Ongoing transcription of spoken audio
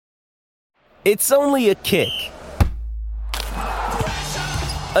It's only a kick,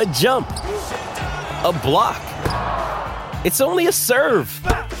 a jump, a block. It's only a serve.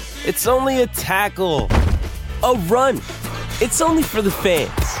 It's only a tackle, a run. It's only for the fans.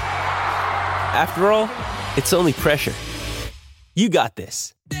 After all, it's only pressure. You got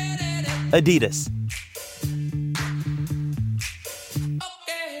this. Adidas.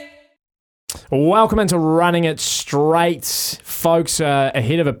 Welcome into Running It Straight, folks.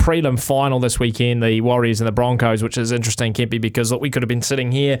 Ahead of a prelim final this weekend, the Warriors and the Broncos, which is interesting, Kempy, because look, we could have been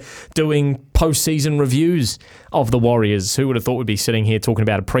sitting here doing postseason reviews of the Warriors. Who would have thought we'd be sitting here talking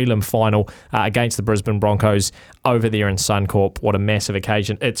about a prelim final against the Brisbane Broncos over there in Suncorp? What a massive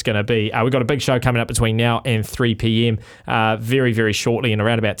occasion it's going to be. We've got a big show coming up between now and 3 p.m. Very, very shortly. In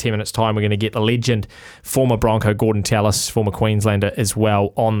around about 10 minutes' time, we're going to get the legend, former Bronco Gordon Tallis, former Queenslander as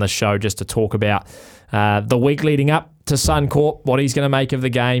well, on the show just to talk about the week leading up to Suncorp, what he's going to make of the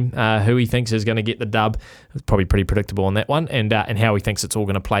game, who he thinks is going to get the dub. It's probably pretty predictable on that one, and how he thinks it's all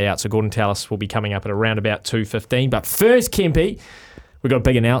going to play out. So Gordon Tallis will be coming up at around about 2:15. But first, Kempy, we've got a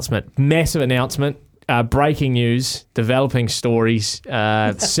big announcement, massive announcement, breaking news, developing stories.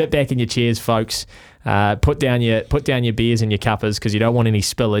 Sit back in your chairs, folks. Put down your beers and your cuppers because you don't want any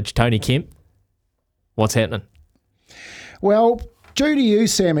spillage. Tony Kemp, what's happening? Well, due to you,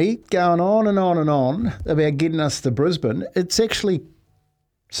 Sammy, going on and on and on about getting us to Brisbane, it's actually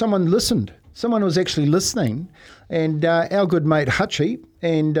someone listened. Someone was actually listening, and our good mate Hutchie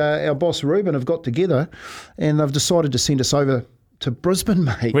and our boss Ruben have got together, and they've decided to send us over to Brisbane,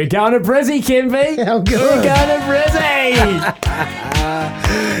 mate. We're going to Brizzy, Kempy. How good. We're going to Brizzy.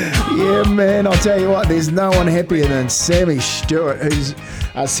 Yeah, man, I'll tell you what, there's no one happier than Sammy Stewart, who's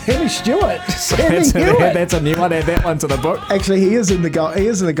Sammy Stewart. Sammy Hewitt. That's a new one. Add that one to the book. Actually, he is in the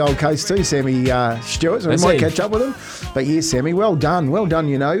Gold Coast too, Sammy Stewart. So we might catch up with him. But yeah, Sammy, well done.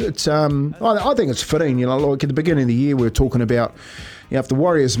 You know, it's I think it's fitting. You know, like at the beginning of the year, we were talking about, you know, if the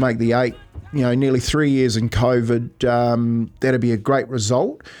Warriors make the 8, you know, nearly 3 years in COVID, that'd be a great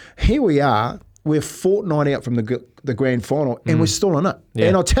result. Here we are. We're a fortnight out from the grand final, and we're still in it. Yeah.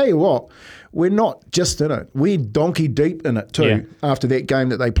 And I'll tell you what, we're not just in it. We're donkey deep in it too, after that game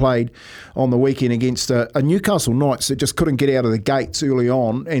that they played on the weekend against a Newcastle Knights that just couldn't get out of the gates early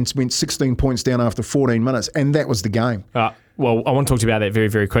on and went 16 points down after 14 minutes, and that was the game. Well, I want to talk to you about that very,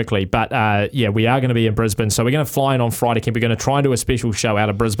 very quickly. But, we are going to be in Brisbane. So we're going to fly in on Friday, Kemp. We're going to try and do a special show out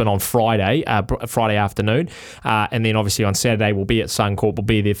of Brisbane on Friday afternoon. And then, obviously, on Saturday, we'll be at Suncorp. We'll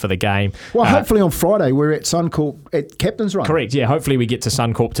be there for the game. Well, hopefully on Friday, we're at Suncorp at Captain's Run. Correct, yeah. Hopefully we get to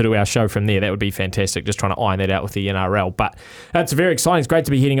Suncorp to do our show from there. That would be fantastic. Just trying to iron that out with the NRL. But it's very exciting. It's great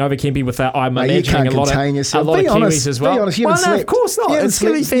to be heading over, Kempy, with I'm imagining a lot of Kiwis as well. Be honest, you haven't slept. No, of course not. It's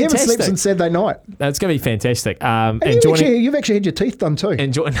going to be fantastic. You haven't slept since Saturday night. It's going to be fantastic. You've actually had your teeth done too.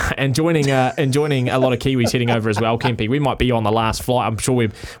 And joining a lot of Kiwis heading over as well, Kempy. We might be on the last flight. I'm sure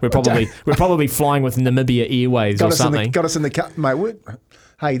we're probably flying with Namibia Airways or something. Got us in the cut, mate.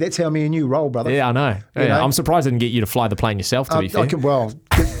 Hey, that's how me and you roll, brother. Yeah, I know. Yeah, I'm surprised I didn't get you to fly the plane yourself, to be fair. I'll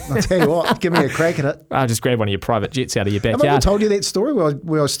tell you what, give me a crack at it. I'll just grab one of your private jets out of your backyard. Have I ever told you that story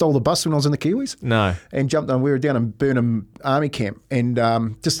where I stole the bus when I was in the Kiwis? No. And jumped on, we were down in Burnham Army Camp, and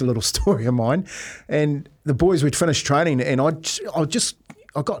just a little story of mine. And the boys, we'd finished training, and I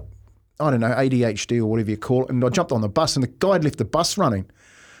got, I don't know, ADHD or whatever you call it, and I jumped on the bus, and the guy had left the bus running.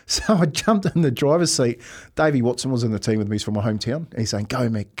 So I jumped in the driver's seat. Davey Watson was in the team with me. He's from my hometown. And he's saying, go,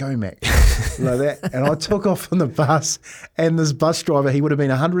 Mac, like that. And I took off on the bus, and this bus driver, he would have been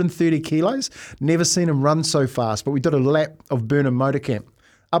 130 kilos. Never seen him run so fast. But we did a lap of Burnham Motor Camp.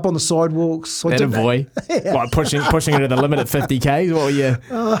 Up on the sidewalks. That a boy. Yeah. What, pushing it to the limit at 50 Ks? What were you?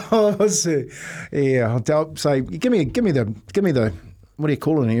 So give me the, what do you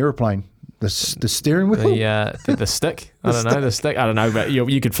call it, an aeroplane? The steering wheel? The stick? I don't know, the stick. I don't know, but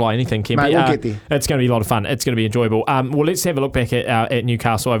you could fly anything, Kempy. Mate, we'll get there. It's going to be a lot of fun. It's going to be enjoyable. Well, let's have a look back at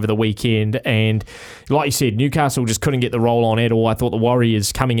Newcastle over the weekend. And like you said, Newcastle just couldn't get the roll on at all. I thought the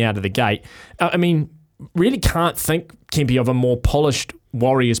Warriors coming out of the gate, really can't think, Kempy, of a more polished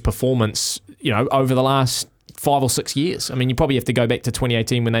Warriors performance, over the last 5 or 6 years. I mean, you probably have to go back to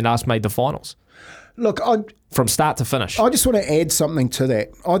 2018 when they last made the finals. Look, from start to finish. I just want to add something to that.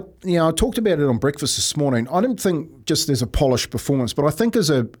 I talked about it on breakfast this morning. I don't think just as a polished performance, but I think as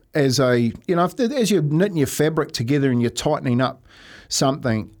you're knitting your fabric together and you're tightening up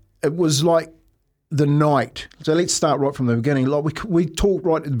something, it was like the night. So let's start right from the beginning. Like we talked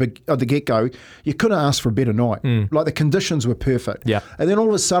right at the get-go. You couldn't ask for a better night. Like the conditions were perfect. Yeah. And then all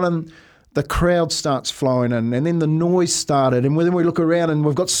of a sudden, the crowd starts flowing in, and then the noise started, and then we look around and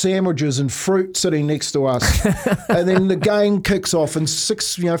we've got sandwiches and fruit sitting next to us, and then the game kicks off, and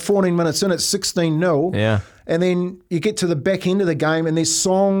 14 minutes in, it's 16-0. Yeah. And then you get to the back end of the game, and there's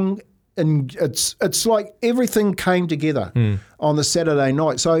song, and it's like everything came together on the Saturday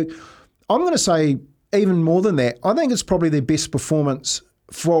night. So I'm going to say even more than that. I think it's probably their best performance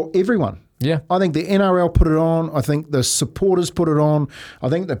for everyone. Yeah. I think the NRL put it on. I think the supporters put it on. I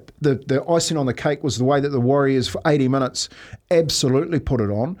think the icing on the cake was the way that the Warriors for 80 minutes absolutely put it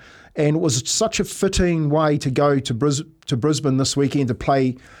on. And it was such a fitting way to go to Brisbane this weekend to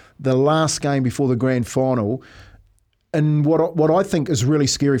play the last game before the grand final. And what I think is really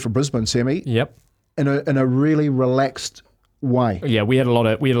scary for Brisbane, Sammy. Yep. In a really relaxed way. Yeah, we had a lot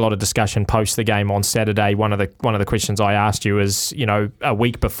of discussion post the game on Saturday. One of the questions I asked you is, a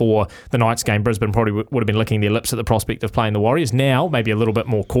week before the Knights game, Brisbane probably would have been licking their lips at the prospect of playing the Warriors. Now, maybe a little bit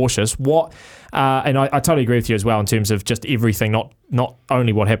more cautious. And I totally agree with you as well in terms of just everything, not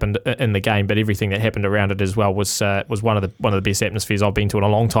only what happened in the game, but everything that happened around it as well was one of the best atmospheres I've been to in a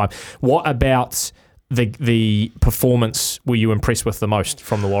long time. What about the performance were you impressed with the most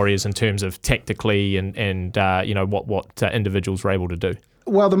from the Warriors in terms of tactically and what individuals were able to do?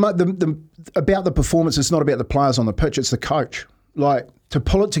 Well, the about the performance, it's not about the players on the pitch, it's the coach. Like, to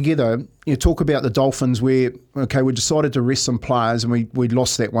pull it together, you talk about the Dolphins where, okay, we decided to rest some players and we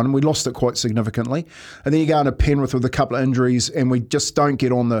lost that one, and we lost it quite significantly. And then you go into Penrith with a couple of injuries and we just don't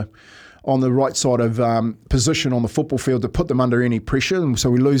get on the right side of position on the football field to put them under any pressure, and so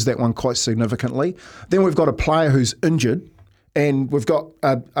we lose that one quite significantly. Then we've got a player who's injured, and we've got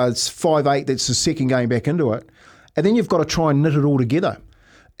a 5'8" that's the second game back into it, and then you've got to try and knit it all together.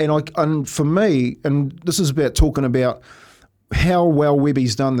 And for me, and this is about talking about how well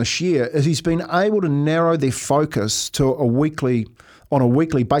Webby's done this year, is he's been able to narrow their focus to on a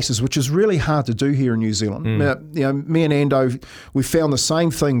weekly basis, which is really hard to do here in New Zealand. Now, me and Ando, we found the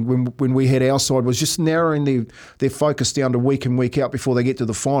same thing when we had our side, was just narrowing their focus down to week in, week out before they get to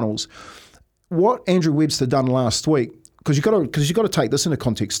the finals. What Andrew Webster done last week, because you've got to take this into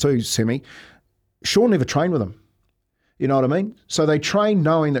context too, Sammy. Sean never trained with him. You know what I mean? So they trained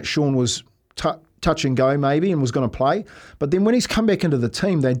knowing that Sean was touch and go maybe and was going to play. But then when he's come back into the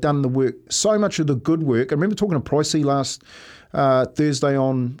team, they'd done the work, so much of the good work. I remember talking to Pricey last Thursday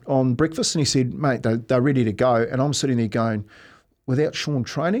on breakfast, and he said, mate, they're ready to go. And I'm sitting there going, without Sean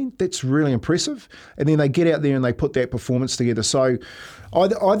training, that's really impressive. And then they get out there and they put that performance together. So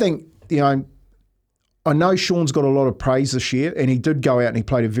I think, I know Sean's got a lot of praise this year, and he did go out and he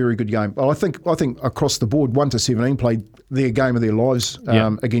played a very good game. Well, I think across the board, 1 to 17 played their game of their lives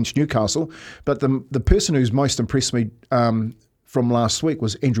against Newcastle. But the person who's most impressed me from last week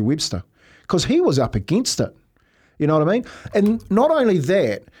was Andrew Webster, because he was up against it. You know what I mean? And not only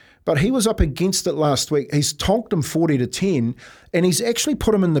that, but he was up against it last week. He's tonked him 40-10, and he's actually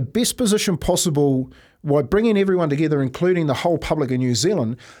put him in the best position possible by bringing everyone together, including the whole public in New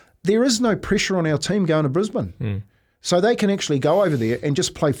Zealand. There is no pressure on our team going to Brisbane. So they can actually go over there and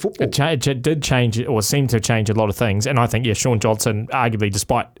just play football. It did change, or seemed to change a lot of things. And I think, Sean Johnson, arguably,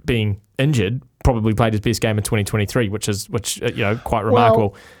 despite being injured, probably played his best game in 2023, which quite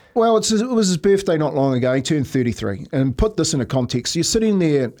remarkable. Well, it was his birthday not long ago. He turned 33. And put this into context. You're sitting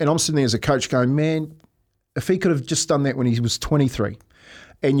there, and I'm sitting there as a coach going, man, if he could have just done that when he was 23,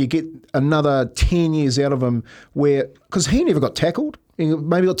 and you get another 10 years out of him because he never got tackled. He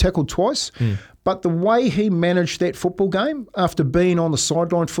maybe got tackled twice. But the way he managed that football game after being on the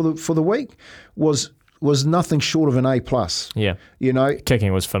sideline for the week was nothing short of an A+. Yeah.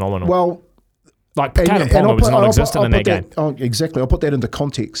 Kicking was phenomenal. Well, like Caleb Ponga was non-existent in that game. Exactly. I'll put that into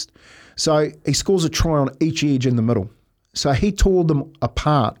context. So he scores a try on each edge in the middle. So he tore them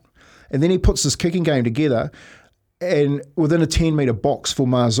apart. And then he puts this kicking game together, and within a 10-metre box for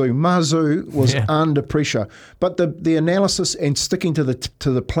Mazu. Mazu was under pressure. But the analysis and sticking to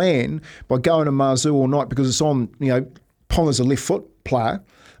the plan by going to Mazu all night, because it's on, Ponga's a left foot player,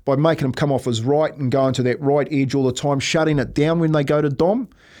 by making him come off his right and going to that right edge all the time, shutting it down when they go to Dom.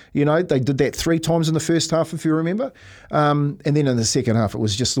 They did that 3 times in the first half, if you remember. And then in the second half, it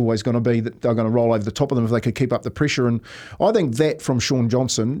was just always going to be that they're going to roll over the top of them if they could keep up the pressure. And I think that from Sean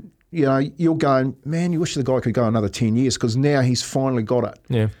Johnson, you're going, man, you wish the guy could go another 10 years, because now he's finally got it.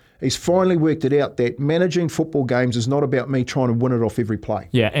 Yeah. He's finally worked it out that managing football games is not about me trying to win it off every play.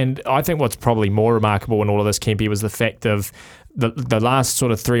 Yeah, and I think what's probably more remarkable in all of this, Kempy, was the fact of the last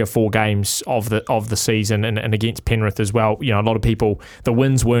sort of 3 or 4 games of the season, and against Penrith as well. A lot of people, the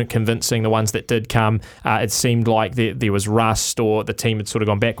wins weren't convincing. The ones that did come, it seemed like there was rust, or the team had sort of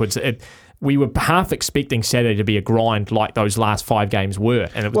gone backwards. we were half expecting Saturday to be a grind like those last 5 games were,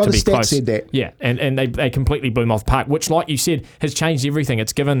 and it was to be close. Said that. Yeah, and they completely blew them off the park, which, like you said, has changed everything.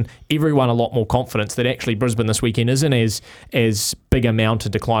 It's given everyone a lot more confidence that actually Brisbane this weekend isn't as big a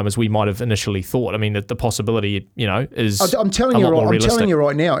mountain to climb as we might have initially thought. I mean, the possibility, is I'm telling a you lot more right. I'm realistic. telling you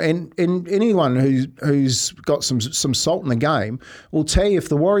right now, and anyone who's got some salt in the game will tell you if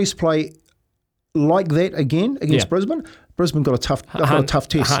the Warriors play like that again against Brisbane got a tough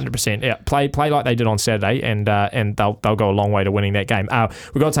test. 100%. Yeah, play like they did on Saturday, and they'll go a long way to winning that game.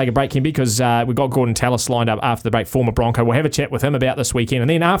 We've got to take a break, Kim, because we've got Gordon Tallis lined up after the break, former Bronco. We'll have a chat with him about this weekend, and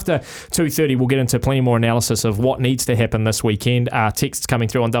then after 2:30, we'll get into plenty more analysis of what needs to happen this weekend. Texts coming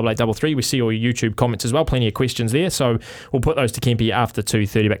through on 8833. We see all your YouTube comments as well. Plenty of questions there, so we'll put those to Kempy after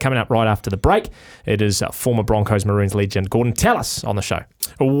 2:30. But coming up right after the break, it is former Broncos Maroons legend Gordon Tallis on the show.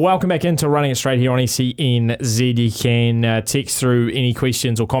 Welcome back into Running It Straight here on ECNZ. You can text through any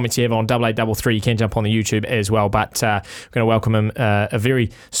questions or comments you have on 8833. You can jump on the YouTube as well. But we're going to welcome him, a very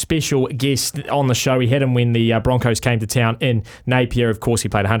special guest on the show. We had him when the Broncos came to town in Napier. Of course, he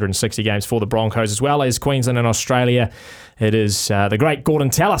played 160 games for the Broncos as well as Queensland and Australia. It is the great Gordon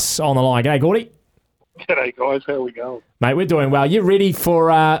Tallis on the line. G'day, Gordy. G'day, guys. How we going? Mate, we're doing well. You ready for,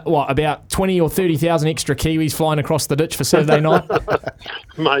 about 20 or 30,000 extra Kiwis flying across the ditch for Saturday night?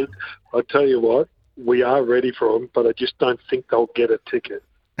 Mate, I tell you what, we are ready for them, but I just don't think they'll get a ticket.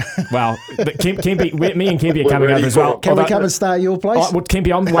 Well, but Kempy, me and Kempy are coming over as well. Can we come and stay at your place? Well,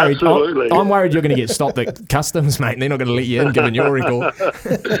 Kempy, I'm worried. Absolutely. I'm worried you're going to get stopped at customs, mate. And they're not going to let you in, given your record.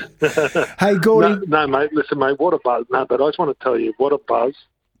 Hey, Gordy. No, mate. Listen, mate. What a buzz. No, but I just want to tell you, what a buzz.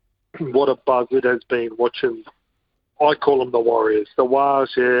 What a buzz it has been watching. I call them the Warriors. The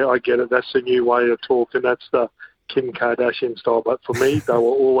Wars, yeah, I get it. That's the new way of talking. That's the Kim Kardashian style. But for me, they were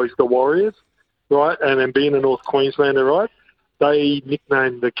always the Warriors, right? And then being a North Queenslander, right? They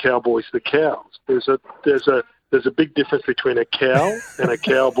nicknamed the Cowboys the Cows. There's a big difference between a cow and a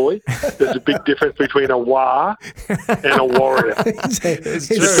cowboy. There's a big difference between a war and a warrior. It's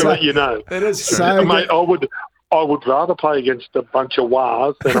Just to let you know. It is true. So Mate, I would rather play against a bunch of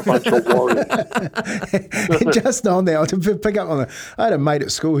wars than a bunch of warriors. Just on there, to pick up on that, I had a mate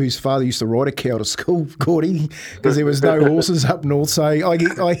at school whose father used to ride a cow to school, Gordy, because there was no horses up north. So I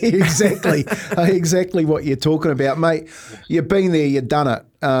hear exactly what you're talking about, mate. You've been there, you've done it,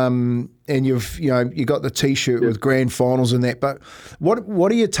 and you got the T-shirt with grand finals and that. But what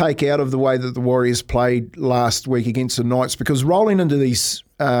do you take out of the way that the Warriors played last week against the Knights? Because rolling into these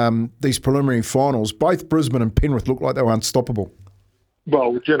preliminary finals, both Brisbane and Penrith looked like they were unstoppable.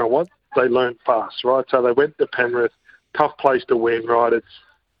 Well, you know what? They learned fast, right? So they went to Penrith, tough place to win, right? It's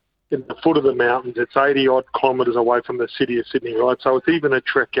in the foot of the mountains. It's 80-odd kilometres away from the city of Sydney, right? So it's even a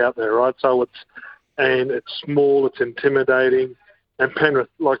trek out there, right? So it's small, it's intimidating. And Penrith,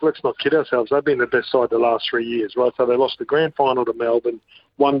 let's not kid ourselves, they've been the best side the last 3 years, right? So they lost the grand final to Melbourne,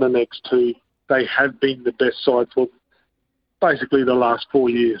 won the next 2. They have been the best side for basically the last 4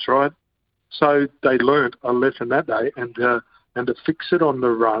 years, right? So they learnt a lesson that day, and to fix it on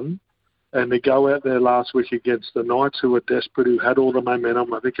the run, and to go out there last week against the Knights, who were desperate, who had all the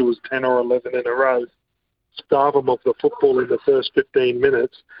momentum. I think it was 10 or 11 in a row. Starve them of the football in the first 15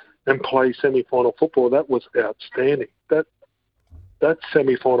 minutes and play semi-final football. That was outstanding. That's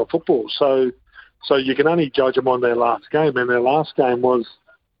semi-final football. So you can only judge them on their last game, and their last game was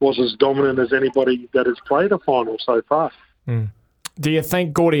as dominant as anybody that has played a final so far. Mm. Do you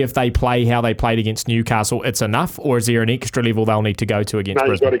think, Gordy, if they play how they played against Newcastle, it's enough, or is there an extra level they'll need to go to against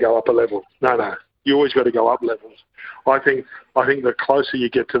Brisbane? No, you've got to go up a level. No, you always got to go up levels. I think the closer you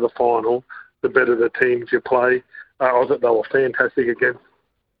get to the final, the better the teams you play. I thought they were fantastic against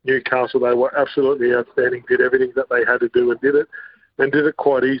Newcastle. They were absolutely outstanding, did everything that they had to do and did it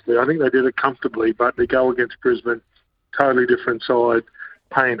quite easily. I think they did it comfortably, but to go against Brisbane, totally different side,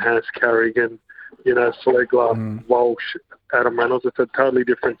 Payne Haas, Carrigan, Slegler, Walsh, Adam Reynolds, it's a totally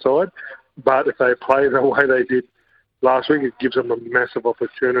different side. But if they play the way they did last week, it gives them a massive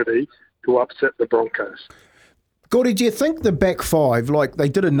opportunity to upset the Broncos. Gordy, do you think the back five, like they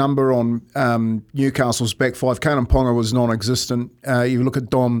did a number on Newcastle's back five, Kalen Ponga was non-existent. You look at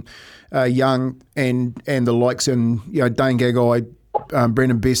Dom Young and the likes, and Dane Gagai,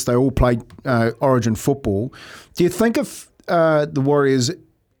 Brendan Best, they all played Origin football. Do you think if the Warriors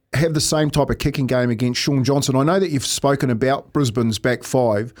have the same type of kicking game against Shaun Johnson, I know that you've spoken about Brisbane's back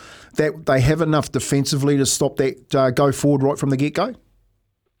five, that they have enough defensively to stop that go forward right from the get-go?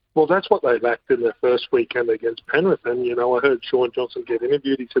 Well, that's what they lacked in their first weekend against Penrith. And, I heard Shaun Johnson get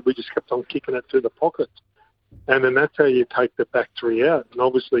interviewed. He said, we just kept on kicking it to the pocket. And then that's how you take the back three out. And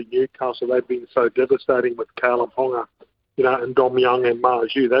obviously Newcastle, they've been so devastating with Kalen Ponga, and Dom Young and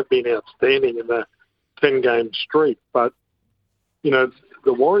Marju, they've been outstanding in the 10-game streak. But,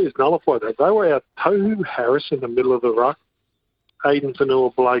 the Warriors nullified that. They were out Tohu Harris in the middle of the ruck, Aiden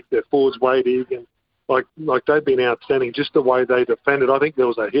Fanua-Blake, their forwards Wade Egan. Like they've been outstanding, just the way they defended. I think there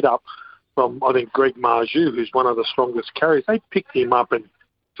was a hit-up from, Greg Marju, who's one of the strongest carriers. They picked him up and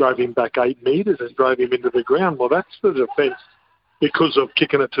drove him back 8 metres and drove him into the ground. Well, that's the defence because of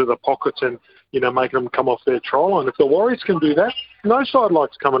kicking it to the pockets and, making them come off their try line. If the Warriors can do that, no side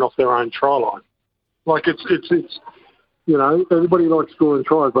likes coming off their own try line. Like it's everybody likes scoring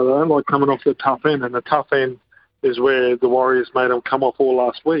tries, but they don't like coming off the tough end, and the tough end is where the Warriors made them come off all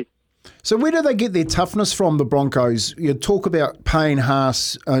last week. So where do they get their toughness from, the Broncos? You talk about Payne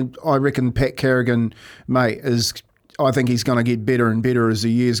Haas. I reckon Pat Carrigan, mate, I think he's going to get better and better as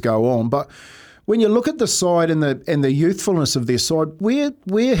the years go on. But when you look at the side and the youthfulness of their side,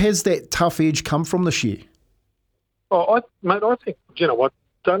 where has that tough edge come from this year? Oh, I think,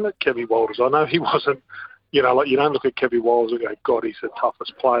 don't let Kevin Walters. I know he wasn't, you don't look at Kevin Walters and go, God, he's the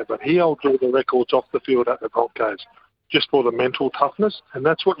toughest player. But he holds all the records off the field at the Broncos just for the mental toughness, and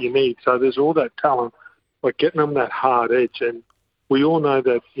that's what you need. So there's all that talent, but getting them that hard edge. And we all know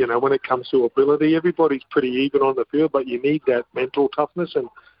that, when it comes to ability, everybody's pretty even on the field, but you need that mental toughness. And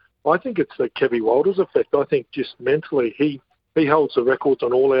I think it's the Kevin Walters effect. I think just mentally he holds the records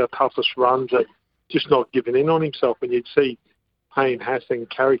on all our toughest runs and just not giving in on himself. And you'd see Payne Haas and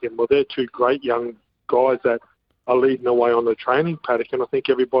Carrigan, well, they're two great young guys that are leading the way on the training paddock, and I think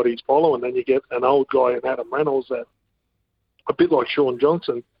everybody's following. Then you get an old guy in Adam Reynolds that, a bit like Sean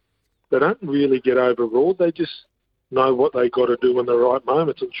Johnson, they don't really get overruled. They just know what they got to do in the right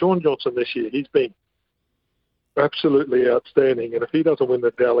moments. And Sean Johnson this year, he's been absolutely outstanding. And if he doesn't win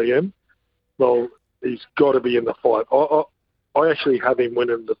the Dally M, well, he's got to be in the fight. I actually have him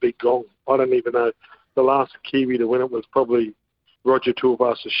winning the Big Gong. I don't even know. The last Kiwi to win it was probably Roger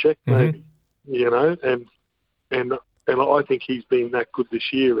Tuivasa-Sheck, maybe, and I think he's been that good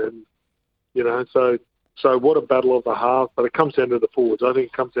this year. And, so what a battle of the halves, but it comes down to the forwards. I think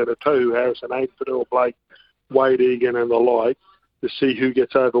it comes down to Tohu Harris and Aiden Fanua-Blake, Wade Egan and the like, to see who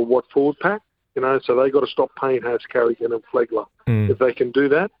gets over what forward pack. So they got to stop Payne Haas, Carrigan and Flegler. If they can do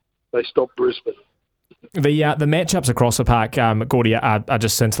that, they stop Brisbane. The matchups across the park, Gordy, are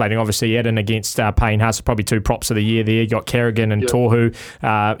just scintillating. Obviously, Eden against Payne Haas, probably two props of the year there. You got Carrigan and Tohu.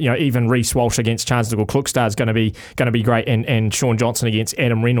 Even Reece Walsh against Chancellor Klukstar is going to be great, and Sean Johnson against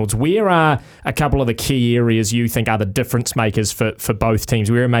Adam Reynolds. Where are a couple of the key areas you think are the difference makers for both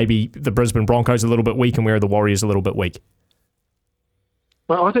teams? Where are maybe the Brisbane Broncos a little bit weak, and where are the Warriors a little bit weak?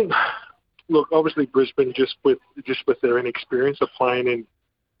 Well, I think, look, obviously Brisbane just with their inexperience of playing in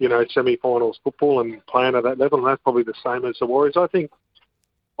semi-finals football and playing at that level, and that's probably the same as the Warriors. I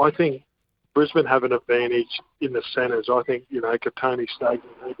think Brisbane have an advantage in the centres. I think, Katoni Stagg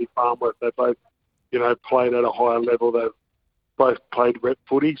and Andy Farnworth, they both, played at a higher level. They've both played rep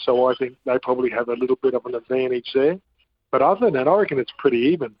footy, so I think they probably have a little bit of an advantage there. But other than that, I reckon it's pretty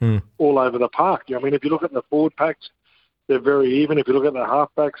even all over the park. If you look at the forward packs, they're very even. If you look at the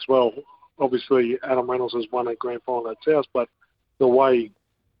half backs, well, obviously Adam Reynolds has won a grand final at South, but the way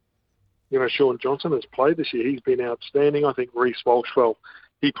Sean Johnson has played this year, he's been outstanding. I think Reece Walsh, well,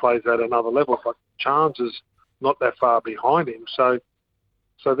 he plays at another level, but Chance is not that far behind him. So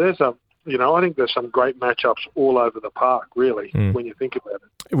there's I think there's some great matchups all over the park, really, when you think about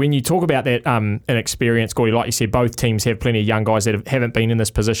it. When you talk about that an experience, Gordy, like you said, both teams have plenty of young guys that haven't been in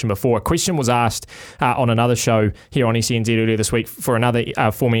this position before. A question was asked on another show here on SENZ earlier this week for another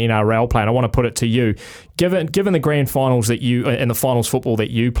former NRL player, and I want to put it to you. Given the grand finals that you and the finals football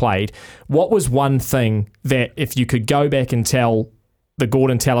that you played, what was one thing that if you could go back and tell the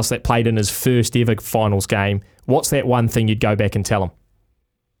Gordon Tallis that played in his first ever finals game, what's that one thing you'd go back and tell him?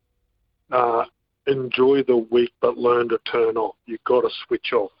 Enjoy the week, but learn to turn off. You've got to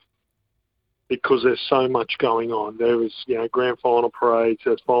switch off because there's so much going on. There is, grand final parades,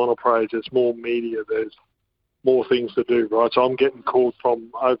 there's final parades, there's more media, there's more things to do, right? So I'm getting called from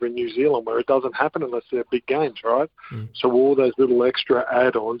over in New Zealand where it doesn't happen unless they're big games, right? So all those little extra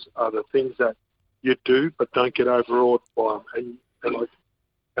add-ons are the things that you do, but don't get overawed by them.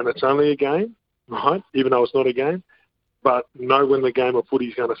 And it's only a game, right? Even though it's not a game. But know when the game of footy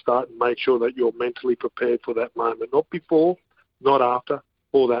is going to start and make sure that you're mentally prepared for that moment. Not before, not after,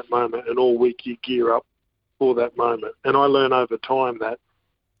 for that moment. And all week you gear up for that moment. And I learn over time that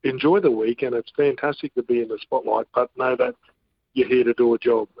enjoy the week, and it's fantastic to be in the spotlight, but know that you're here to do a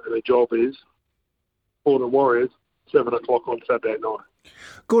job. And the job is, for the Warriors, 7 o'clock on Saturday night.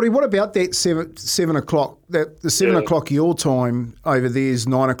 Gordy, what about that 7 o'clock? The 7 o'clock your time over there is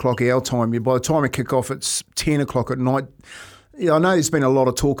 9 o'clock our time. By the time we kick off, it's 10 o'clock at night. I know there's been a lot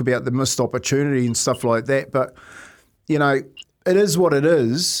of talk about the missed opportunity and stuff like that, but, it is what it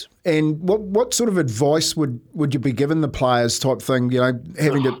is. And what sort of advice would you be giving the players type thing,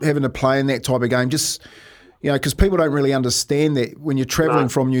 having to play in that type of game? Just, because people don't really understand that when you're travelling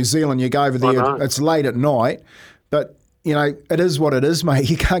from New Zealand, you go over there, it's late at night, but, it is what it is, mate.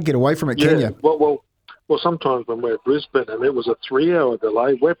 You can't get away from it, can you? Well, sometimes when we're at Brisbane and it was a 3-hour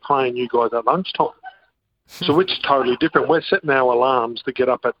delay, we're playing you guys at lunchtime. So it's totally different. We're setting our alarms to get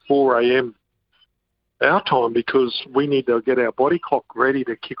up at 4 a.m. our time because we need to get our body clock ready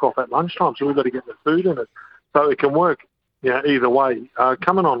to kick off at lunchtime. So we've got to get the food in it. So it can work either way.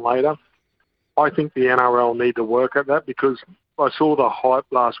 Coming on later, I think the NRL need to work at that because I saw the hype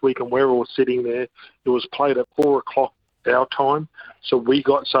last week and we're all sitting there. It was played at 4 o'clock our time. So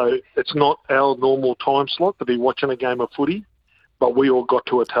it's not our normal time slot to be watching a game of footy, but we all got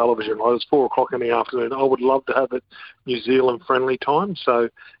to a television. It was 4 o'clock in the afternoon. I would love to have it New Zealand friendly time. So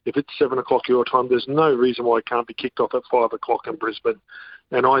if it's 7 o'clock your time, there's no reason why it can't be kicked off at 5 o'clock in Brisbane.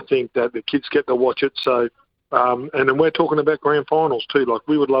 And I think that the kids get to watch it. So, and then we're talking about grand finals too. Like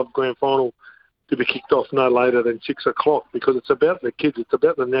we would love grand final to be kicked off no later than 6 o'clock because it's about the kids. It's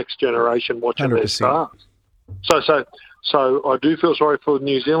about the next generation watching 100%. Their stars. So I do feel sorry for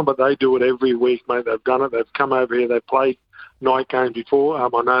New Zealand, but they do it every week, mate. They've done it. They've come over here. They've played night games before. I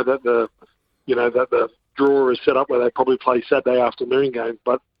know that the draw is set up where they probably play Saturday afternoon games,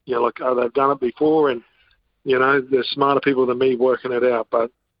 but they've done it before, and there's smarter people than me working it out. But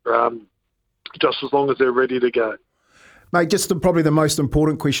just as long as they're ready to go, mate. Probably the most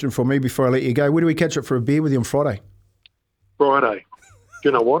important question for me before I let you go: where do we catch up for a beer with you on Friday? Friday.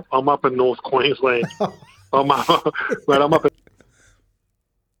 You know what? I'm up in North Queensland. I'm up in...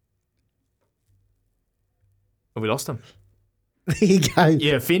 We lost him. There you go.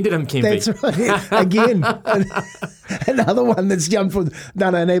 Yeah, offended him, Kempy. That's right. Again, another one that's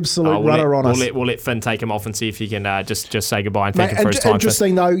done an absolute runner on us. We'll let Finn take him off and see if he can just say goodbye and thank him for his time.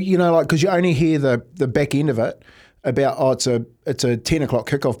 Interesting though, because you only hear the back end of it about it's a 10 o'clock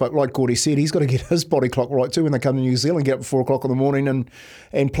kickoff, but like Gordy said, he's got to get his body clock right too when they come to New Zealand, get up at 4 o'clock in the morning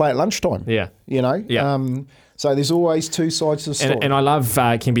and play at lunchtime. Yeah. Yeah. So there's always two sides to the story. And I love,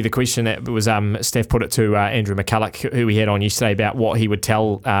 Kimby, the question that was Steph put it to Andrew McCulloch, who we had on yesterday, about what he would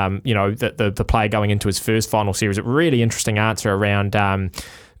tell, the player going into his first final series. A really interesting answer around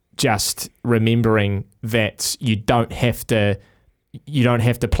just remembering that you don't have to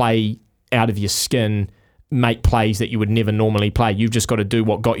play out of your skin, make plays that you would never normally play. You've just got to do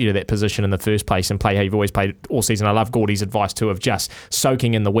what got you to that position in the first place and play how you've always played all season. I love Gordy's advice too of just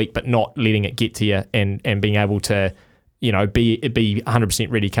soaking in the week but not letting it get to you and being able to, be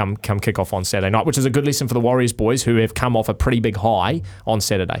 100% ready come kick off on Saturday night, which is a good lesson for the Warriors boys who have come off a pretty big high on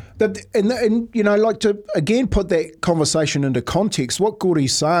Saturday. And like to again put that conversation into context, what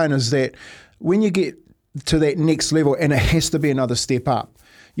Gordy's saying is that when you get to that next level, and it has to be another step up,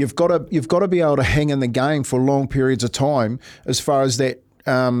 You've got to be able to hang in the game for long periods of time as far as that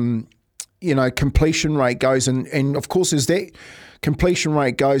completion rate goes, and of course as that completion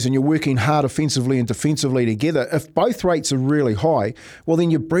rate goes, and you're working hard offensively and defensively together. If both rates are really high, well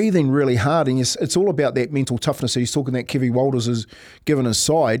then you're breathing really hard, and it's all about that mental toughness. He's talking that Kevy Walters has given his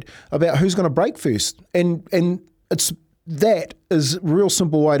side about who's going to break first, and that is a real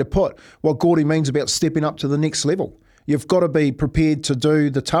simple way to put what Gordy means about stepping up to the next level. You've got to be prepared to do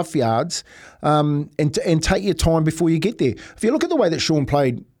the tough yards and take your time before you get there. If you look at the way that Sean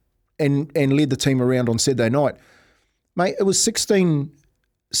played and led the team around on Saturday night, mate, it was 16-6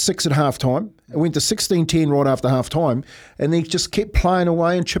 at half-time. It went to 16-10 right after half-time, and they just kept playing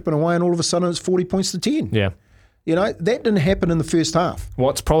away and chipping away, and all of a sudden it's 40 points to 10. Yeah. That didn't happen in the first half.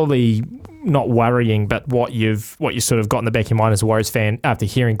 What's probably not worrying, but what you sort of got in the back of your mind as a Warriors fan after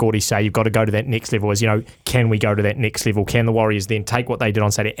hearing Gordy say you've got to go to that next level is, can we go to that next level? Can the Warriors then take what they did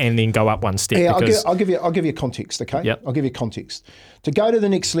on Saturday and then go up one step? Yeah, I'll give you context, okay? Yep. I'll give you context. To go to the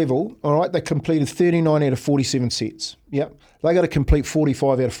next level, all right, they completed 39 out of 47 sets. Yep. They got to complete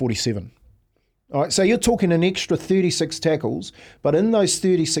 45 out of 47. All right, so you're talking an extra 36 tackles, but in those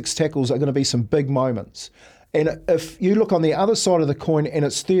 36 tackles are going to be some big moments. And if you look on the other side of the coin and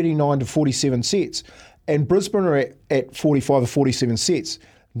it's 39 to 47 sets, and Brisbane are at 45 or 47 sets,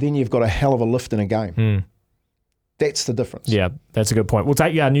 then you've got a hell of a lift in a game. That's the difference. Yeah, that's a good point. We'll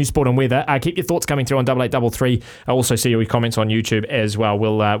take news, sport and weather. Keep your thoughts coming through on 8833. I'll also see your comments on YouTube as well.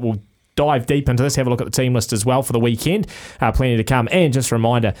 We'll dive deep into this, have a look at the team list as well for the weekend. Plenty to come. And just a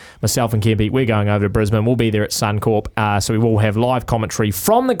reminder, myself and Kempi, we're going over to Brisbane. We'll be there at Suncorp. So we will have live commentary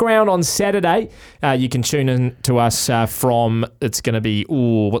from the ground on Saturday. You can tune in to us from, it's going to be,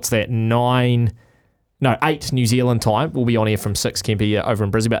 8 New Zealand time. We'll be on here from 6, Kempi, over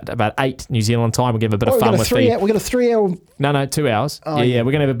in Brisbane, about 8 New Zealand time. We'll give a bit of fun with we got a 3 hour. No, 2 hours. Oh, yeah.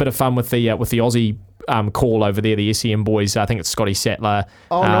 We're going to have a bit of fun with the Aussie call over there, the SEM boys. I think it's Scotty Sattler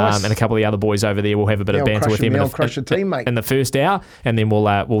nice. and a couple of the other boys over there. We'll have a bit of banter with them in the first hour, and then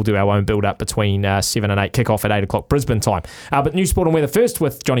we'll do our own build-up between 7 and 8, kick-off at 8 o'clock Brisbane time. But News Sport and Weather first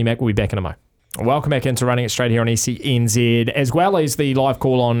with Johnny Mack. We'll be back in a mo. Welcome back into Running It Straight here on SENZ, as well as the live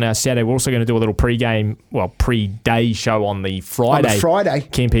call on Saturday. We're also going to do a little pre-day show on the Friday. On the Friday,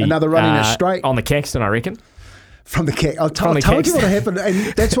 Kempi, another Running It Straight. On the Caxton, I reckon. From the I told you what happened,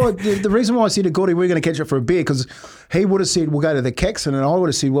 and that's why the reason why I said to Gordy we're going to catch up for a beer, because he would have said we'll go to the Caxton, and I would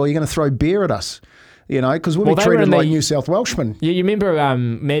have said, well, you're going to throw beer at us. Because we'll be treated like New South Welshmen. Yeah, you remember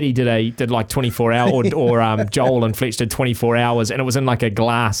Maddie did like 24 hours, or Joel and Fletch did 24 hours, and it was in like a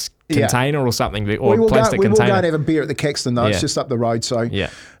glass container or something, or plastic container. We will go and have a beer at the Caxton though. Yeah. It's just up the road. So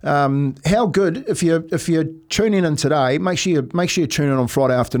how good if you're tuning in today, make sure you tune in on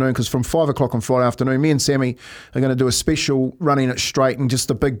Friday afternoon, because from 5 o'clock on Friday afternoon, me and Sammy are going to do a special Running It Straight and just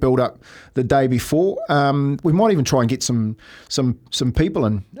a big build up the day before. We might even try and get some people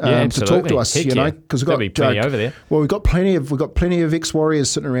in to talk to us. Because we've got plenty over there. Well, we've got plenty of ex-Warriors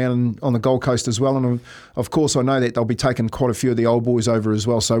sitting around on the Gold Coast as well, and of course I know that they'll be taking quite a few of the old boys over as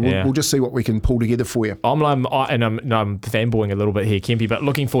well. So we'll just see what we can pull together for you. I'm fanboying a little bit here, Kempi, but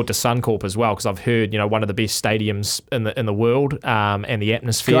looking forward to Suncorp as well, because I've heard one of the best stadiums in the world, and the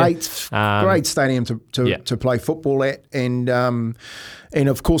atmosphere. Great stadium to play football at, and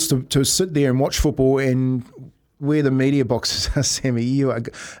of course to sit there and watch football and where the media boxes are, Sammy.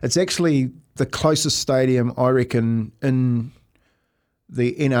 It's actually the closest stadium I reckon in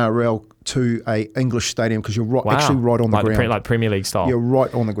the NRL to a English stadium, because you're actually right on the ground. Like Premier League style. You're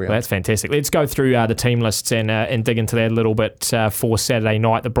right on the ground. Well, that's fantastic. Let's go through the team lists and dig into that a little bit for Saturday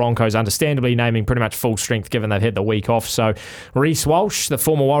night. The Broncos understandably naming pretty much full strength, given they've had the week off. So Reece Walsh, the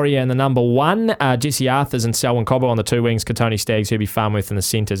former Warrior, in the number 1. Jesse Arthurs and Selwyn Cobbo on the 2 wings. Katoni Staggs, Herbie Farnworth in the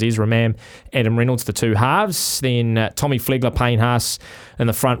centres. Ezra Mam, Adam Reynolds, the 2 halves. Then Tommy Flegler, Payne Haas in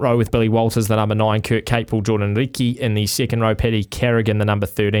the front row with Billy Walters, the number 9. Kurt Capewell, Jordan Riki in the second row. Paddy Carrigan, the number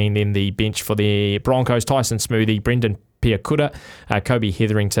 13. Then the bench for the Broncos: Tyson Smoothie, Brendan Piakura, Kobe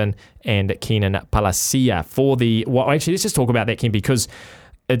Hetherington, and Keenan Palacia. Actually, let's just talk about that, Kim, because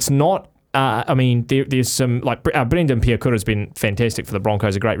it's not. There's some, like, Brendan Piakura has been fantastic for the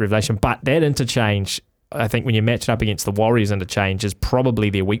Broncos, a great revelation, but that interchange, I think when you match it up against the Warriors interchange, is probably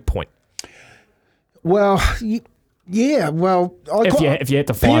their weak point. Well, yeah, well, if you had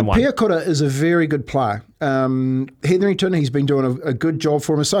to find one. Piakura is a very good player. Hetherington, he's been doing a good job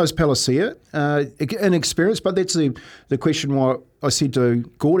for him. So is Palacia, inexperienced, but that's the question why I said to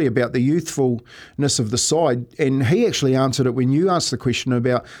Gordy about the youthfulness of the side, and he actually answered it when you asked the question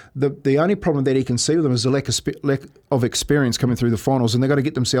about the only problem that he can see with them is the lack of experience coming through the finals, and they've got to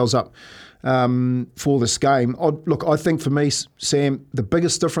get themselves up for this game. I think for me, Sam, the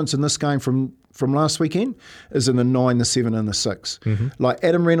biggest difference in this game from last weekend is in the 9, the 7 and the 6. Mm-hmm. Like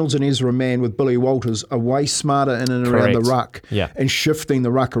Adam Reynolds and Ezra Mann with Billy Walters are way smarter in and around the ruck and shifting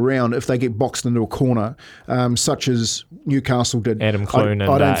the ruck around if they get boxed into a corner, such as Newcastle did. Adam Clune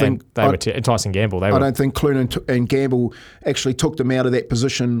and Tyson Gamble. I don't think Clune and Gamble actually took them out of that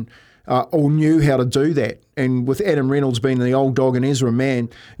position or knew how to do that. And with Adam Reynolds being the old dog and Ezra Mann,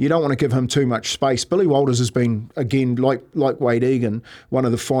 you don't want to give him too much space. Billy Walters has been, again, like Wade Egan, one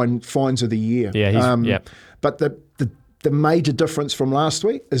of the finds of the year. Yeah, But the major difference from last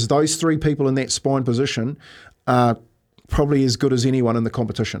week is those 3 people in that spine position are probably as good as anyone in the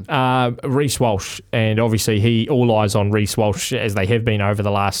competition. Reece Walsh, and obviously all eyes on Reece Walsh, as they have been over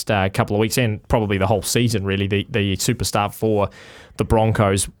the last couple of weeks and probably the whole season, really, the superstar for the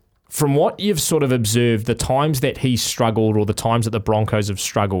Broncos. From what you've sort of observed, the times that he's struggled or the times that the Broncos have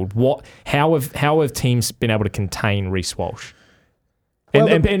struggled, how have teams been able to contain Reece Walsh?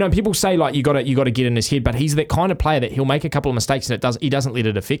 And people say, like, you got to get in his head, but he's that kind of player that he'll make a couple of mistakes and he doesn't let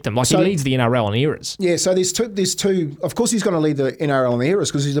it affect him. Like, he leads the NRL in errors. Yeah, so there's two. Of course, he's going to lead the NRL in errors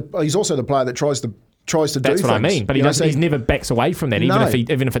because he's also the player that tries to do things. That's what I mean. But he never backs away from that.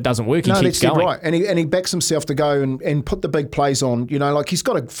 Even if it doesn't work, he keeps going. Right. And he backs himself to go and put the big plays on. Like, he's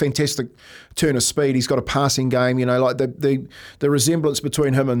got a fantastic turn of speed. He's got a passing game. Like the resemblance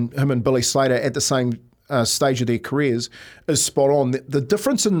between him and Billy Slater at the same stage of their careers is spot on. The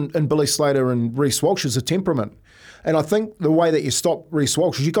difference in Billy Slater and Reece Walsh is a temperament. And I think the way that you stop Reece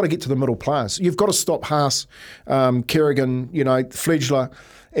Walsh is you've got to get to the middle players. You've got to stop Haas, Kerrigan, Fledgler,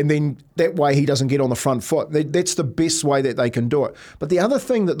 and then that way he doesn't get on the front foot. That's the best way that they can do it. But the other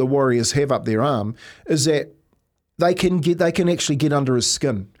thing that the Warriors have up their arm is that they can actually get under his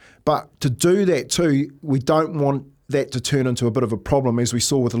skin. But to do that too, we don't want that to turn into a bit of a problem, as we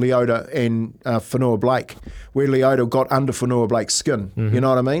saw with Leota and Whanua Blake, where Leota got under Whanua Blake's skin. Mm-hmm. You know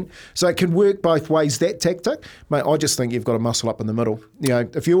what I mean? So it can work both ways, that tactic. Mate, I just think you've got to muscle up in the middle.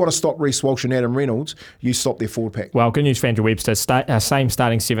 If you want to stop Reece Walsh and Adam Reynolds, you stop their forward pack. Well, good news for Andrew Webster. Same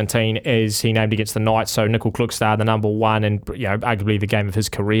starting 17 as he named against the Knights. So Nickel Klukstad, the number one, and arguably the game of his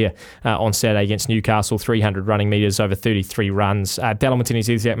career on Saturday against Newcastle. 300 running metres, over 33 runs. Dallin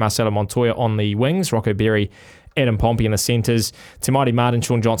Martinez-Iziak, Marcelo Montoya on the wings. Rocco Berry, Adam Pompey in the centres, Tamati Martin,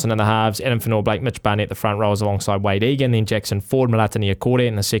 Sean Johnson in the halves, Adam Whanua Blake, Mitch Barnett the front rowers alongside Wade Egan, then Jackson Ford, Malata Niokore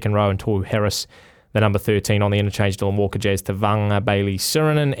in the second row, and Tohu Harris, the number 13 on the interchange, Dylan Walker, Jazz Tavanga, Bailey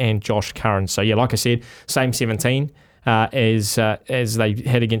Sirinen, and Josh Curran. So like I said, same 17 as they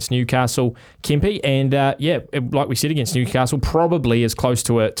had against Newcastle, Kempe, and like we said against Newcastle, probably as close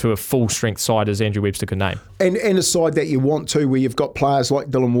to a full strength side as Andrew Webster could name. And a side that you want to, where you've got players like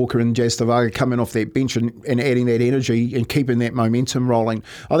Dylan Walker and Jazz Tavaga coming off that bench and adding that energy and keeping that momentum rolling.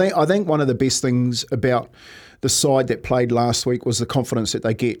 I think one of the best things about the side that played last week was the confidence that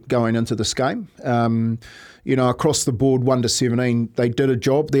they get going into this game. Across the board, 1 to 17, they did a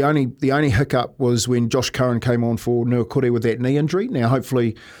job. The only hiccup was when Josh Curran came on for Nuakure with that knee injury. Now,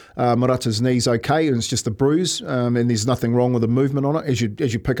 hopefully, Murata's knee's okay and it's just a bruise, and there's nothing wrong with the movement on it as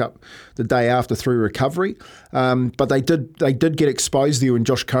you pick up the day after through recovery. But they did get exposed there when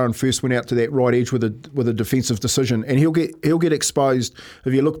Josh Curran first went out to that right edge with a defensive decision, and he'll get exposed.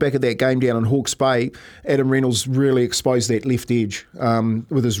 If you look back at that game down in Hawke's Bay, Adam Reynolds really exposed that left edge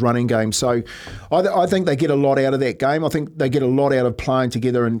with his running game. So I think they get a lot out of that game. I think they get a lot out of playing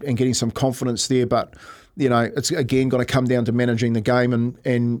together and getting some confidence there. But it's again going to come down to managing the game,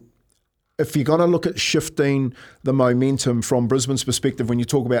 and if you're going to look at shifting the momentum from Brisbane's perspective, when you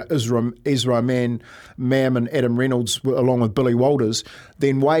talk about Ezra Mam and Adam Reynolds along with Billy Walters,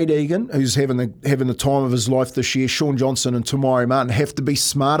 then Wade Egan, who's having the time of his life this year, Sean Johnson and Tamari Martin have to be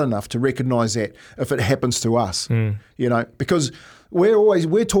smart enough to recognise that if it happens to us, because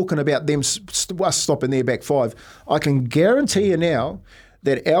we're talking about us stopping their back five. I can guarantee you now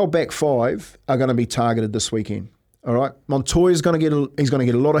that our back five are going to be targeted this weekend. All right, Montoya's going to get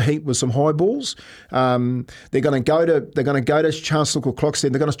a lot of heat with some high balls. They're going to go to Chance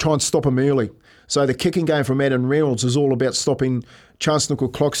Nickel-Klokstad. They're going to try and stop him early. So the kicking game from Adam Reynolds is all about stopping Chance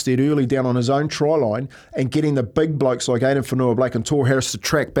Nickel-Klokstad early down on his own try line and getting the big blokes like Adam Whanua Blake and Tohu Harris to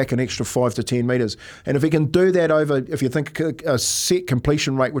track back an extra 5 to 10 metres. And if he can do that over, if you think a set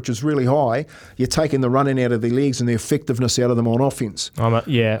completion rate, which is really high, you're taking the running out of their legs and the effectiveness out of them on offence. I'm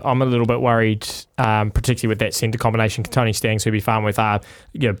a little bit worried, particularly with that centre combination. Tony Stangs, who we farm with, are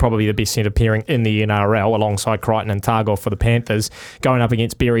probably the best centre pairing in the NRL alongside Crichton and Targoff for the Panthers, going up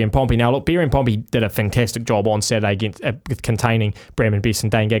against Berry and Pompey. Now, look, Berry and Pompey did a fantastic job on Saturday against containing Bramman Best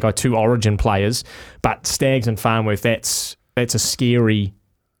and Dane Gagai, 2 Origin players, but Stags and Farnworth, that's a scary.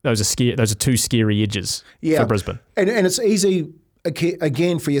 Those are 2 scary edges for Brisbane, and it's easy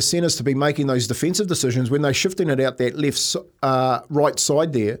again for your centres to be making those defensive decisions when they're shifting it out that right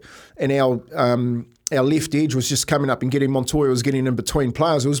side there, and our left edge was just coming up and Montoya was getting in between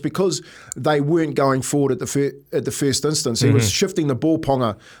players. It was because they weren't going forward at the first instance. He was shifting the ball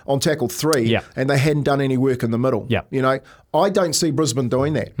ponger on tackle 3, and they hadn't done any work in the middle. I don't see Brisbane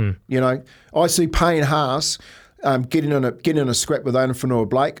doing that. I see Payne Haas getting in a scrap with Adam Whanua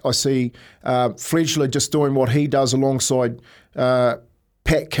Blake. I see Fledgler just doing what he does alongside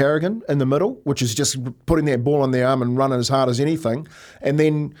Pat Carrigan in the middle, which is just putting that ball on their arm and running as hard as anything. And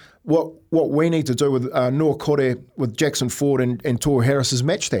then what we need to do with Nuakore, with Jackson Ford and Tohu Harris is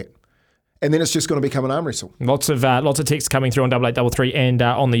match that. And then it's just going to become an arm wrestle. Lots of texts coming through on 8833 and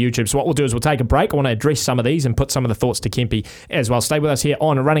on the YouTube. So what we'll do is we'll take a break. I want to address some of these and put some of the thoughts to Kempe as well. Stay with us here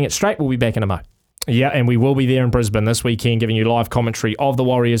on Running It Straight. We'll be back in a mo. Yeah, and we will be there in Brisbane this weekend giving you live commentary of the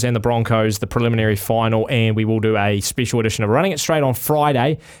Warriors and the Broncos, the preliminary final, and we will do a special edition of Running It Straight on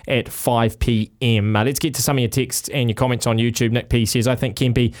Friday at 5 p.m. Let's get to some of your texts and your comments on YouTube. Nick P says, I think,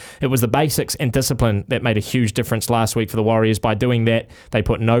 Kempe, it was the basics and discipline that made a huge difference last week for the Warriors. By doing that, they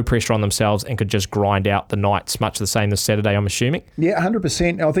put no pressure on themselves and could just grind out the Knights. Much the same this Saturday, I'm assuming. Yeah,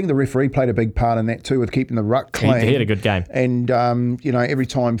 100%. I think the referee played a big part in that too, with keeping the ruck clean. He had a good game. And, every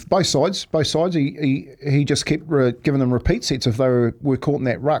time, both sides, he just kept giving them repeat sets if they were caught in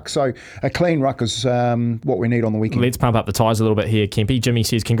that ruck. So a clean ruck is what we need on the weekend. Let's pump up the tyres a little bit here, Kempy. Jimmy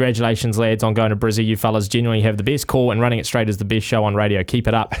says, congratulations, lads, on going to Brizzy. You fellas genuinely have the best call, and Running It Straight is the best show on radio. Keep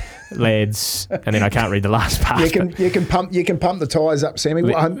it up, lads. And then I can't read the last part. You can pump the tyres up, Sammy.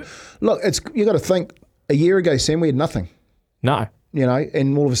 Look, you got to think. A year ago, Sam, we had nothing. No.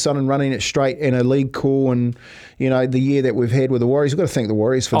 And all of a sudden Running It Straight and a league call, and the year that we've had with the Warriors, we've got to thank the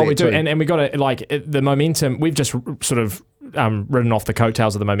Warriors for that. We do, too. and we got to the momentum. We've just sort of ridden off the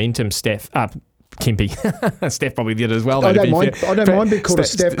coattails of the momentum, Steph. Kempy. Steph probably did as well. I don't mind being called a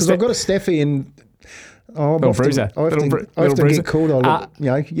Steph because I've got a Staffy and. Oh, I often get called.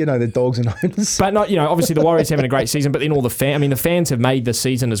 The dogs and owners. But not, obviously the Warriors having a great season, but then all the the fans have made the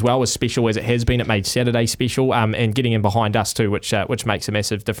season as well as special as it has been. It made Saturday special, and getting in behind us too, which makes a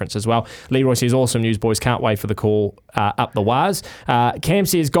massive difference as well. Leroy says, awesome news, boys. Can't wait for the call up the wires. Cam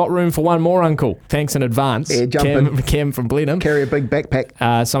says, got room for one more, Uncle. Thanks in advance. Yeah, Cam from Blenheim. Carry a big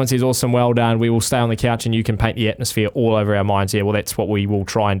backpack. Someone says, awesome, well done. We will stay on the couch and you can paint the atmosphere all over our minds. Yeah, well, that's what we will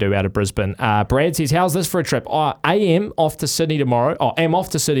try and do out of Brisbane. Brad says, how's this for a trip? I am off to Sydney tomorrow.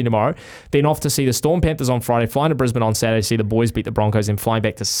 Then off to see the Storm Panthers on Friday, flying to Brisbane on Saturday, see the boys beat the Broncos, and flying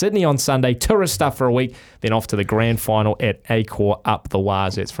back to Sydney on Sunday, tourist stuff for a week, then off to the grand final at Accor up the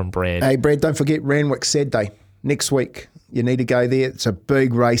wires. That's from Brad. Hey, Brad, don't forget Randwick Saturday next week. You need to go there. It's a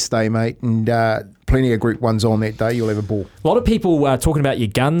big race day, mate, and plenty of Group 1s on that day. You'll have a ball. A lot of people talking about your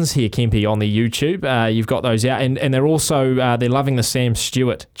guns here, Kempy, on the YouTube. You've got those out, and they're also they're loving the Sam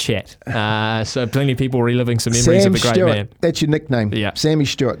Stewart chat. So plenty of people reliving some memories of the great man. That's your nickname, yeah. Sammy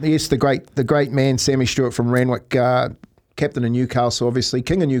Stewart. Yes, the great man, Sammy Stewart from Randwick. Captain of Newcastle, obviously,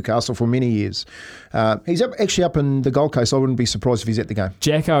 king of Newcastle for many years. He's actually up in the Gold Coast. I wouldn't be surprised if he's at the game.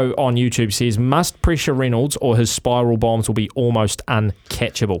 Jacko on YouTube says, must pressure Reynolds or his spiral bombs will be almost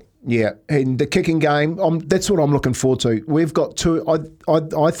uncatchable. Yeah, and the kicking game, that's what I'm looking forward to. We've got two.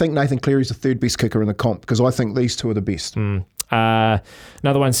 I think Nathan Cleary's the third best kicker in the comp because I think these two are the best.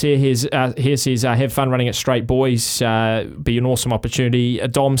 Another one here says, have fun running it straight, boys. Be an awesome opportunity.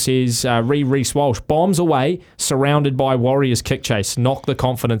 Dom says, Reece Walsh, bombs away, surrounded by Warriors kick chase. Knock the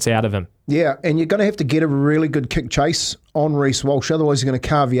confidence out of him. Yeah, and you're going to have to get a really good kick chase on Reece Walsh, otherwise you're going to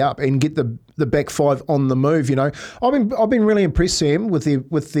carve you up and get the back five on the move. I've been really impressed, Sam, with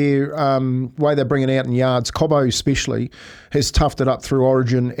their way they're bringing out in yards. Cobbo especially has toughed it up through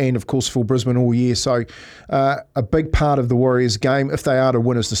Origin and of course for Brisbane all year. So a big part of the Warriors game, if they are to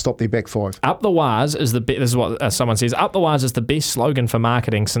win, is to stop their back five. Up the wires is this is what someone says. Up the wires is the best slogan for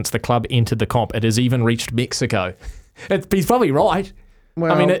marketing since the club entered the comp. It has even reached Mexico. He's probably right. Well,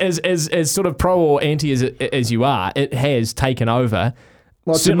 I mean, as sort of pro or anti as you are, it has taken over.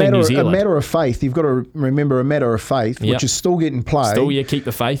 Well, it's a matter of faith. You've got to remember a matter of faith, which is still getting played. Still, keep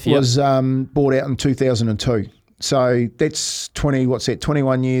the faith. Yep. Was bought out in 2002. So that's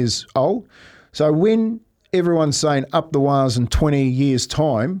 21 years old. So when everyone's saying up the wires in 20 years'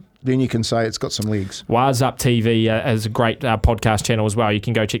 time, then you can say it's got some legs. Wires Up TV is a great podcast channel as well. You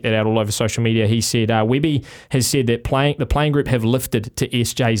can go check that out all over social media. He said, Webby has said that the playing group have lifted to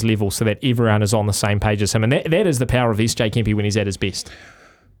SJ's level so that everyone is on the same page as him. And that is the power of SJ Kempy when he's at his best.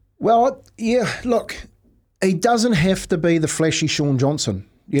 Well, yeah, look, he doesn't have to be the flashy Sean Johnson.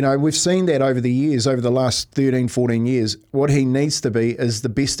 We've seen that over the years, over the last 13, 14 years. What he needs to be is the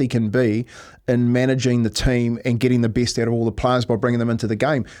best he can be in managing the team and getting the best out of all the players by bringing them into the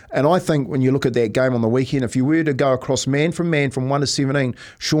game. And I think when you look at that game on the weekend, if you were to go across man from 1 to 17,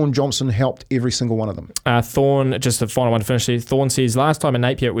 Sean Johnson helped every single one of them. Thorne, just the final one to finish here. Thorne says, last time in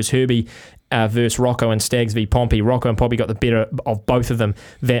Napier it was Herbie versus Rocco and Stags v Pompey. Rocco and Pompey got the better of both of them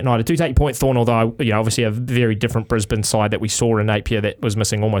that night. I do take your point, Thorne, although obviously a very different Brisbane side that we saw in Napier that was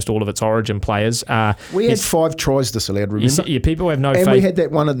missing almost all of its Origin players. We had 5 tries disallowed, remember? Yeah, people have no faith. And we had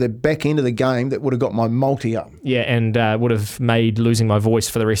that one at the back end of the game that would have got my multi up. Yeah, and would have made losing my voice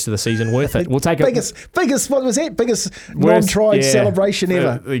for the rest of the season worth it. We'll take biggest what was that? Biggest non-try celebration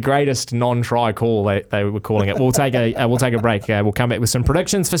ever. The greatest non-try call they were calling it. We'll take a break. We'll come back with some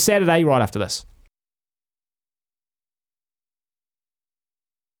predictions for Saturday right after this.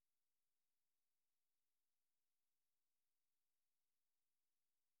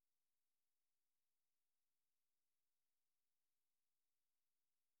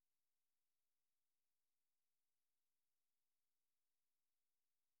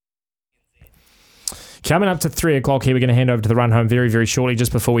 Coming up to 3 o'clock here, we're going to hand over to the run home very, very shortly.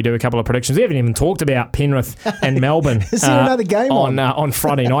 Just before we do a couple of predictions, we haven't even talked about Penrith and Melbourne. Is there another game on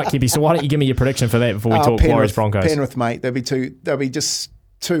Friday night, Kippy? So why don't you give me your prediction for that before we talk Warriors Broncos? Penrith, mate. They'll be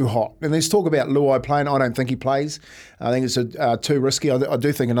too hot. And there's talk about Luai playing. I don't think he plays. I think it's too risky. I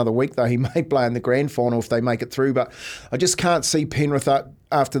do think another week, though, he may play in the grand final if they make it through. But I just can't see Penrith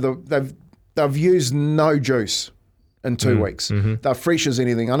after they've used no juice in 2 weeks. They're fresh as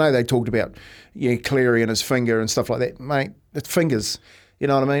anything. I know they talked about Cleary and his finger and stuff like that. Mate, it's fingers. You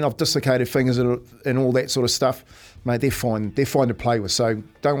know what I mean? I've dislocated fingers and all that sort of stuff. Mate, they're fine. They're fine to play with. So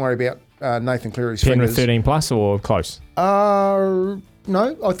don't worry about Nathan Cleary's Penrith fingers. 13 plus or close?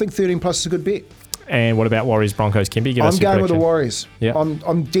 No, I think 13 plus is a good bet. And what about Warriors Broncos, Kempy? I'm going with the Warriors. Yeah.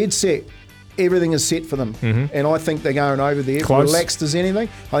 I'm dead set. Everything is set for them. And I think they're going over there. Close. Relaxed as anything.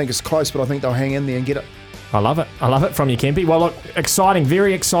 I think it's close, but I think they'll hang in there and get it. I love it. I love it from you, Kempy. Well, look, exciting,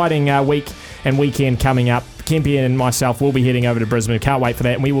 very exciting week and weekend coming up. Kempy and myself will be heading over to Brisbane. Can't wait for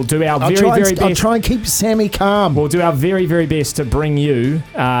that. And we will do our very best. I'll try and keep Sammy calm. We'll do our very, very best to bring you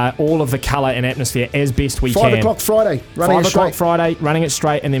all of the colour and atmosphere as best we can. 5 o'clock Friday, running it straight. 5 o'clock Friday, running it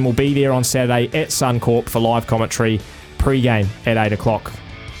straight, and then we'll be there on Saturday at Suncorp for live commentary pre-game at 8 o'clock.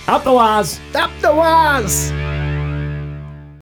 Up the Waz! Up the Waz!